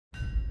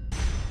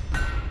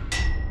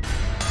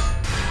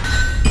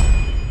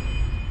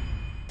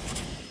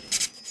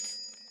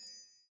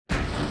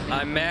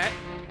I'm Matt.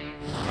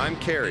 I'm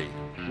Kerry.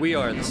 We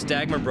are the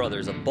Stagmer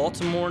brothers of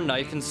Baltimore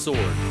Knife and Sword.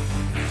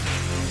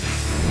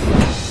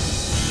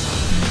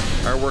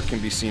 Our work can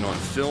be seen on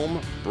film,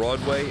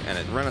 Broadway, and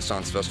at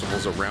Renaissance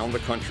festivals around the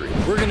country.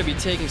 We're going to be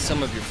taking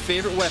some of your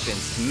favorite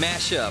weapons to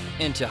mash up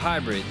into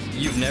hybrids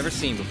you've never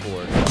seen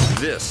before.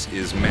 This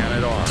is Man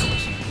at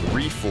Arms,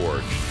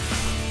 REFORGED.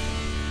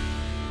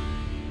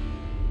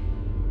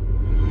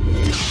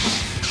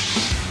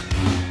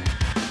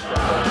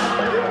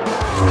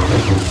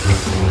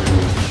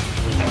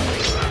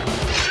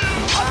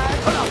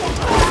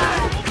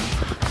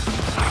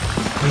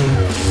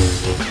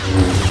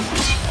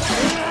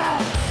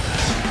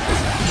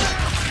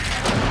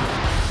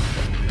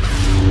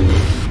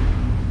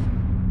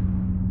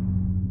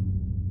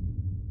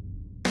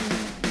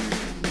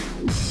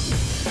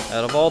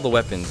 Out of all the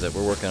weapons that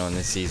we're working on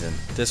this season,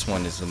 this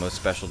one is the most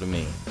special to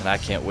me, and I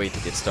can't wait to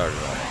get started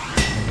on it.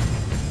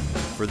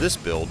 For this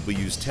build, we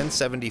use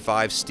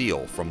 1075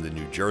 steel from the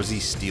New Jersey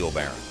Steel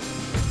Baron.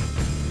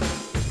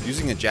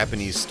 Using a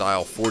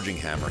Japanese-style forging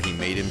hammer he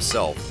made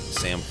himself,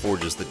 Sam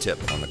forges the tip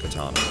on the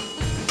katana.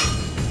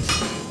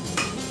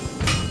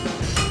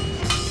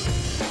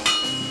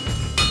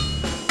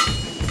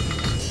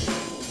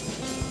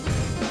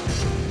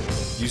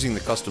 Using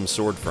the custom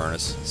sword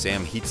furnace,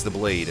 Sam heats the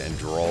blade and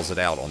draws it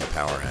out on the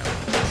power hammer.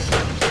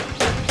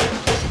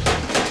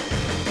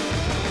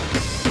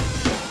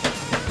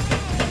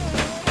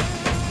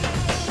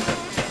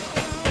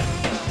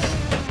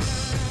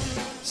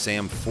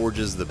 Sam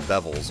forges the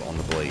bevels on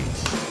the blade.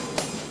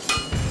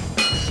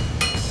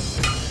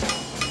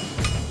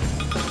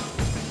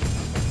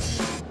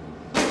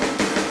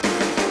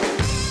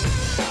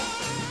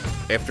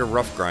 After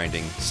rough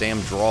grinding,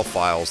 Sam draw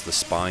files the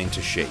spine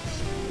to shape.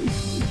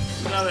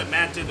 Now that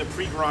Matt did the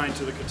pre-grind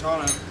to the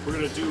katana, we're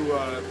going to do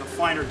the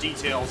finer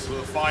details with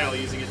a file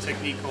using a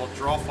technique called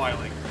draw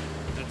filing.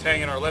 The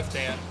tang in our left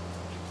hand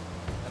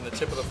and the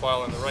tip of the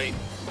file in the right.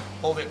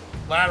 Hold it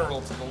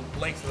lateral to the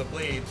length of the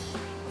blade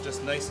with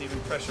just nice even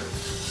pressure.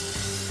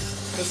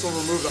 This will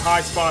remove the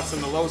high spots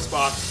and the low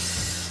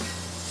spots,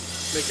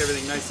 make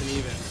everything nice and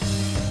even.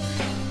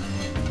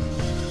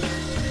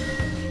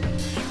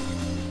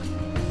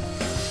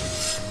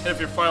 And if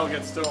your file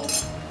gets dull,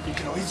 you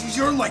can always use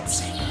your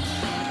lightsaber.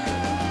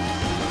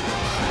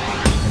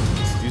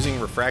 Using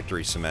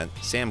refractory cement,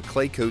 Sam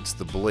clay coats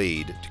the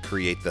blade to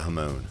create the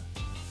hamon.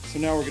 So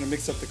now we're going to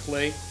mix up the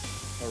clay,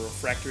 our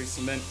refractory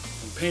cement,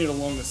 and paint it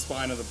along the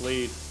spine of the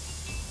blade.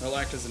 It'll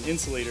act as an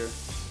insulator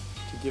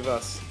to give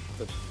us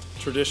the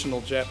traditional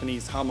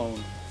Japanese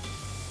hamon,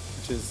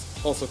 which is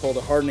also called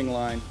a hardening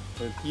line.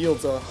 It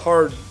yields a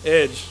hard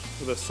edge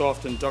with a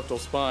soft and ductile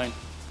spine,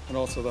 and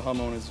also the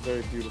hamon is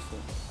very beautiful.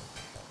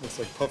 Looks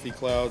like puffy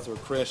clouds or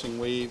crashing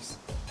waves,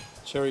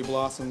 cherry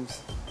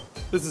blossoms.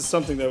 This is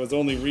something that was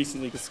only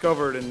recently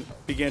discovered and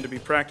began to be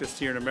practiced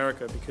here in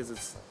America because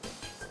it's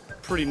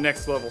pretty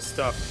next level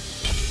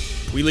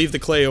stuff. We leave the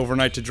clay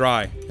overnight to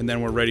dry, and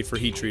then we're ready for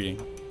heat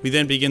treating. We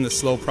then begin the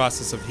slow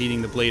process of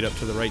heating the blade up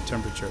to the right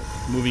temperature,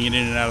 moving it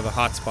in and out of the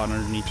hot spot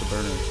underneath the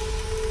burners.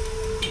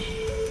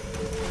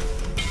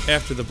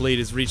 After the blade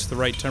has reached the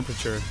right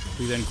temperature,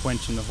 we then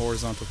quench in the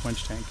horizontal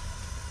quench tank.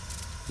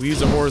 We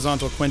use a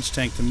horizontal quench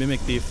tank to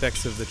mimic the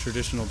effects of the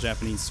traditional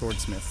Japanese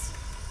swordsmiths.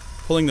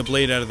 Pulling the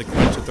blade out of the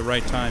quench at the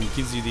right time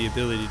gives you the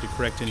ability to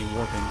correct any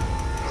warping.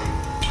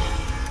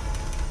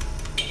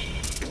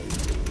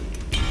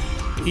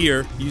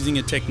 Here, using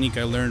a technique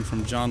I learned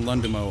from John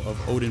Lundemo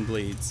of Odin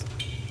Blades,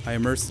 I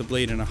immerse the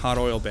blade in a hot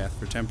oil bath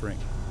for tempering.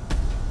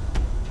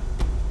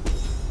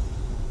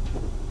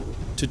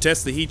 To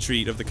test the heat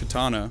treat of the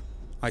katana,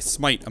 I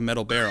smite a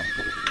metal barrel.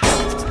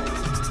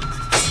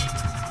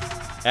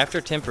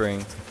 After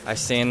tempering, I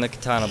sand the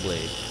katana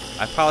blade.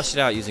 I polish it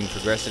out using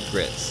progressive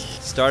grits,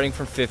 starting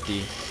from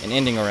 50 and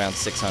ending around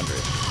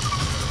 600.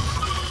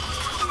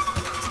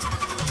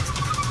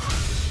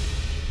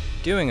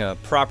 Doing a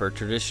proper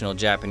traditional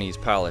Japanese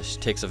polish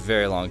takes a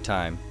very long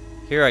time.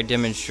 Here I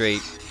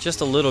demonstrate just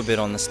a little bit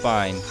on the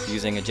spine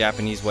using a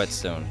Japanese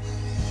whetstone.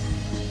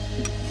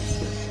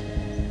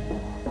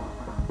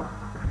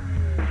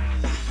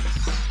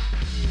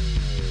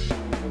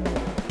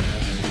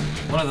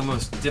 One of the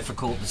most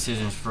difficult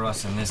decisions for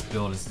us in this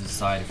build is to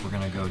decide if we're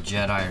going to go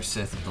Jedi or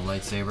Sith with the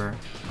lightsaber.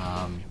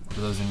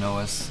 For those who know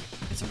us,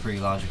 it's a pretty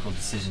logical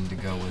decision to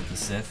go with the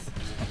Sith.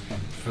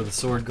 For the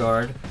sword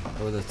guard,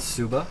 or the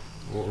Tsuba,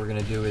 what we're going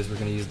to do is we're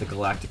going to use the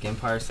Galactic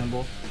Empire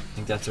symbol. I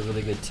think that's a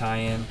really good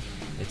tie-in.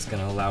 It's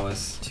going to allow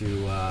us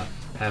to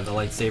have the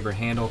lightsaber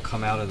handle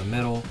come out of the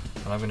middle.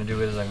 What I'm going to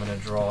do is I'm going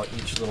to draw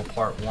each little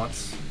part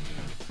once,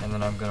 and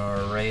then I'm going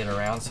to array it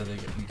around so that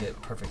you get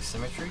perfect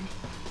symmetry.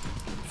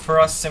 For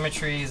us,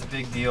 symmetry is a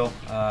big deal.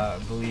 I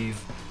believe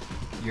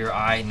your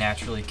eye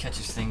naturally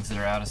catches things that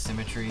are out of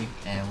symmetry,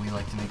 and we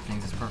like to make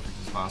things as perfect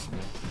as possible.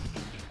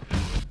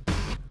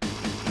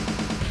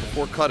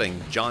 Before cutting,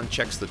 John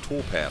checks the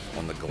toolpath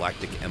on the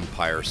Galactic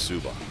Empire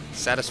Tsuba.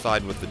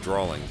 Satisfied with the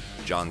drawing,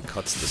 John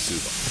cuts the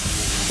Tsuba.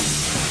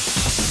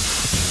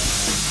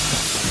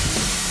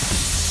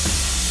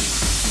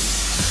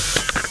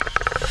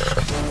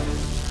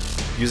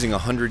 Using a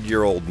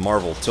 100-year-old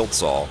Marvel tilt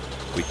saw,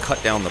 we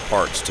cut down the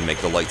parts to make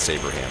the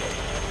lightsaber handle.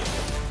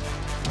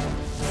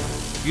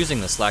 Using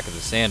the slack of the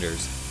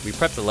sanders, we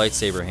prep the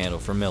lightsaber handle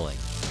for milling.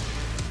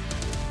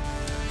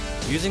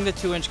 Using the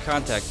 2-inch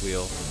contact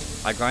wheel,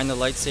 I grind the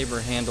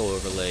lightsaber handle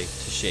overlay to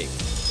shape.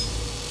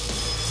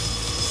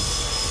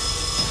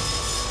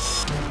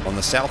 On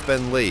the South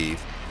Bend lathe,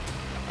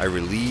 I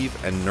relieve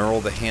and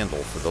knurl the handle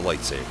for the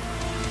lightsaber.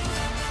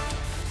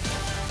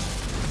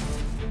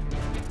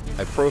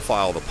 I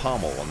profile the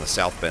pommel on the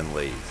South Bend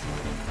lathe.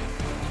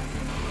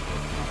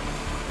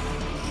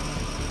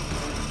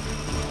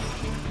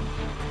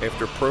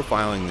 After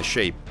profiling the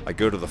shape, I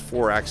go to the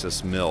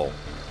 4-axis mill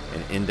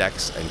and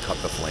index and cut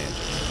the flanges.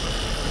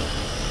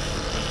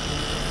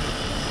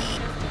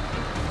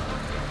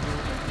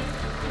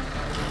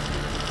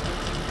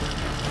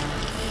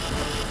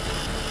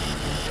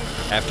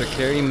 After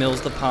Kerry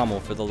mills the pommel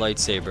for the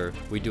lightsaber,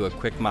 we do a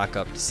quick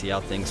mock-up to see how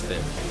things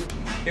fit.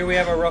 Here we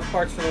have our rough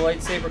parts for the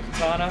lightsaber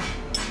katana.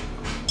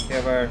 We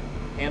have our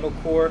handle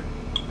core,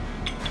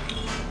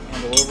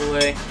 handle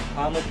overlay,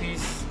 pommel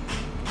piece,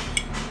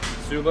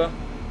 tsuba,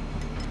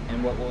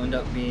 and what will end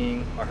up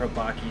being our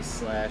habaki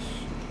slash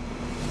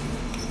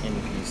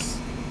end piece.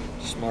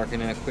 Just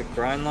marking in a quick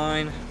grind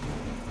line.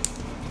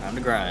 Time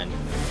to grind.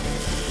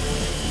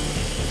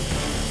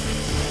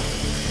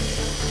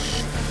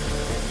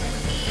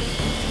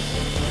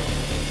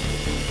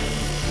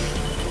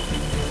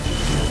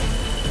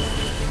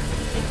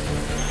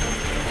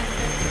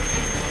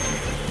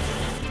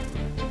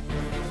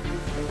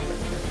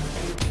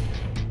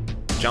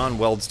 John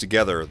welds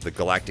together the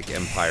Galactic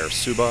Empire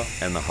Tsuba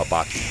and the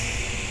habaki.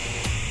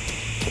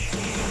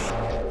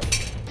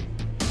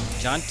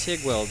 John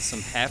TIG welds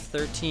some half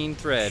 13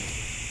 thread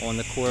on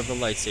the core of the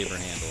lightsaber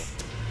handle.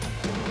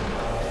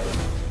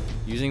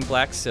 Using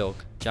black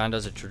silk, John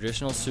does a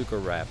traditional suka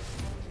wrap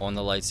on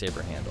the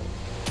lightsaber handle.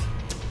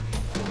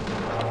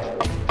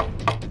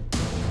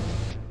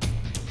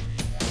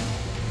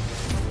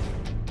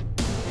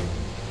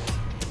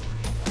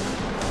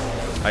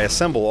 I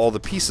assemble all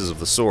the pieces of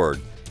the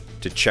sword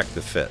to check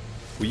the fit.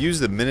 We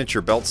use the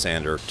miniature belt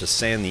sander to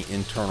sand the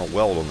internal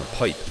weld on the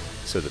pipe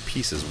so the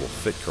pieces will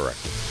fit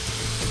correctly.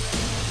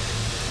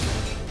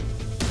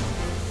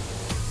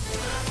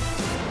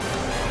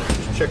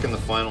 Checking the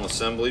final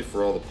assembly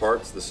for all the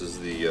parts. This is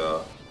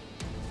the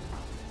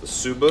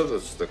tsuba,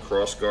 that's the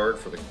cross guard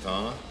for the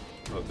katana.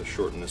 I'll have to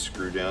shorten this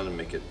screw down and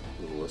make it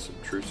a little less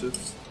obtrusive.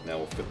 Now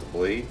we'll fit the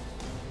blade.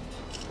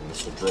 And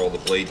this will draw the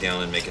blade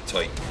down and make it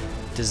tight.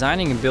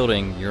 Designing and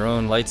building your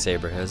own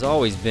lightsaber has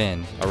always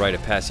been a rite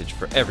of passage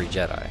for every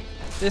Jedi.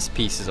 This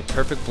piece is a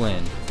perfect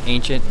blend of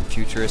ancient and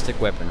futuristic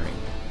weaponry.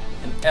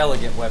 An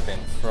elegant weapon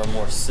for a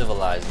more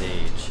civilized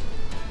age.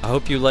 I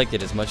hope you like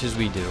it as much as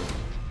we do,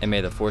 and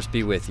may the Force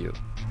be with you,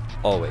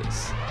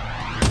 always.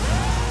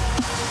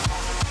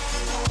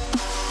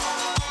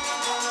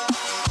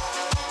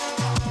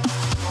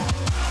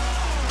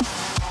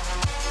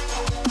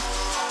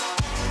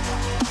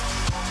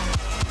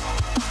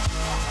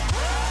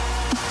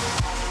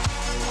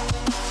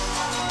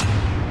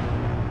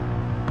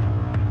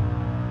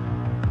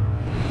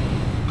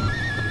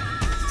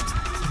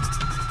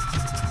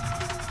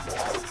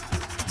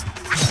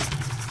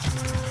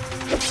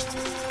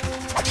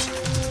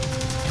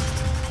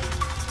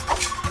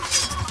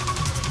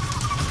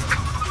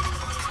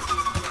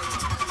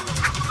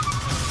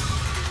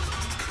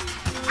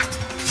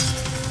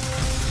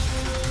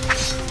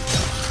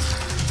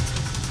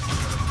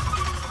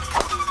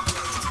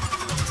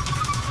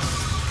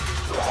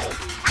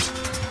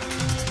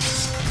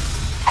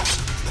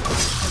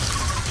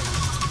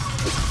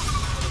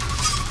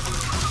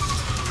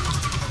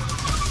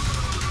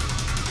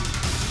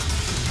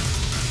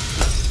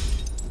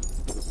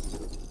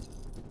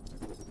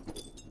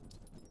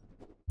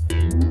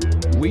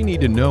 We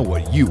need to know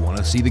what you want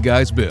to see the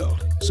guys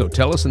build, so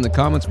tell us in the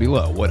comments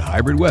below what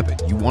hybrid weapon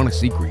you want to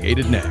see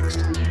created next.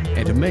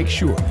 And to make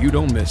sure you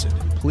don't miss it,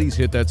 please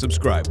hit that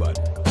subscribe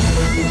button.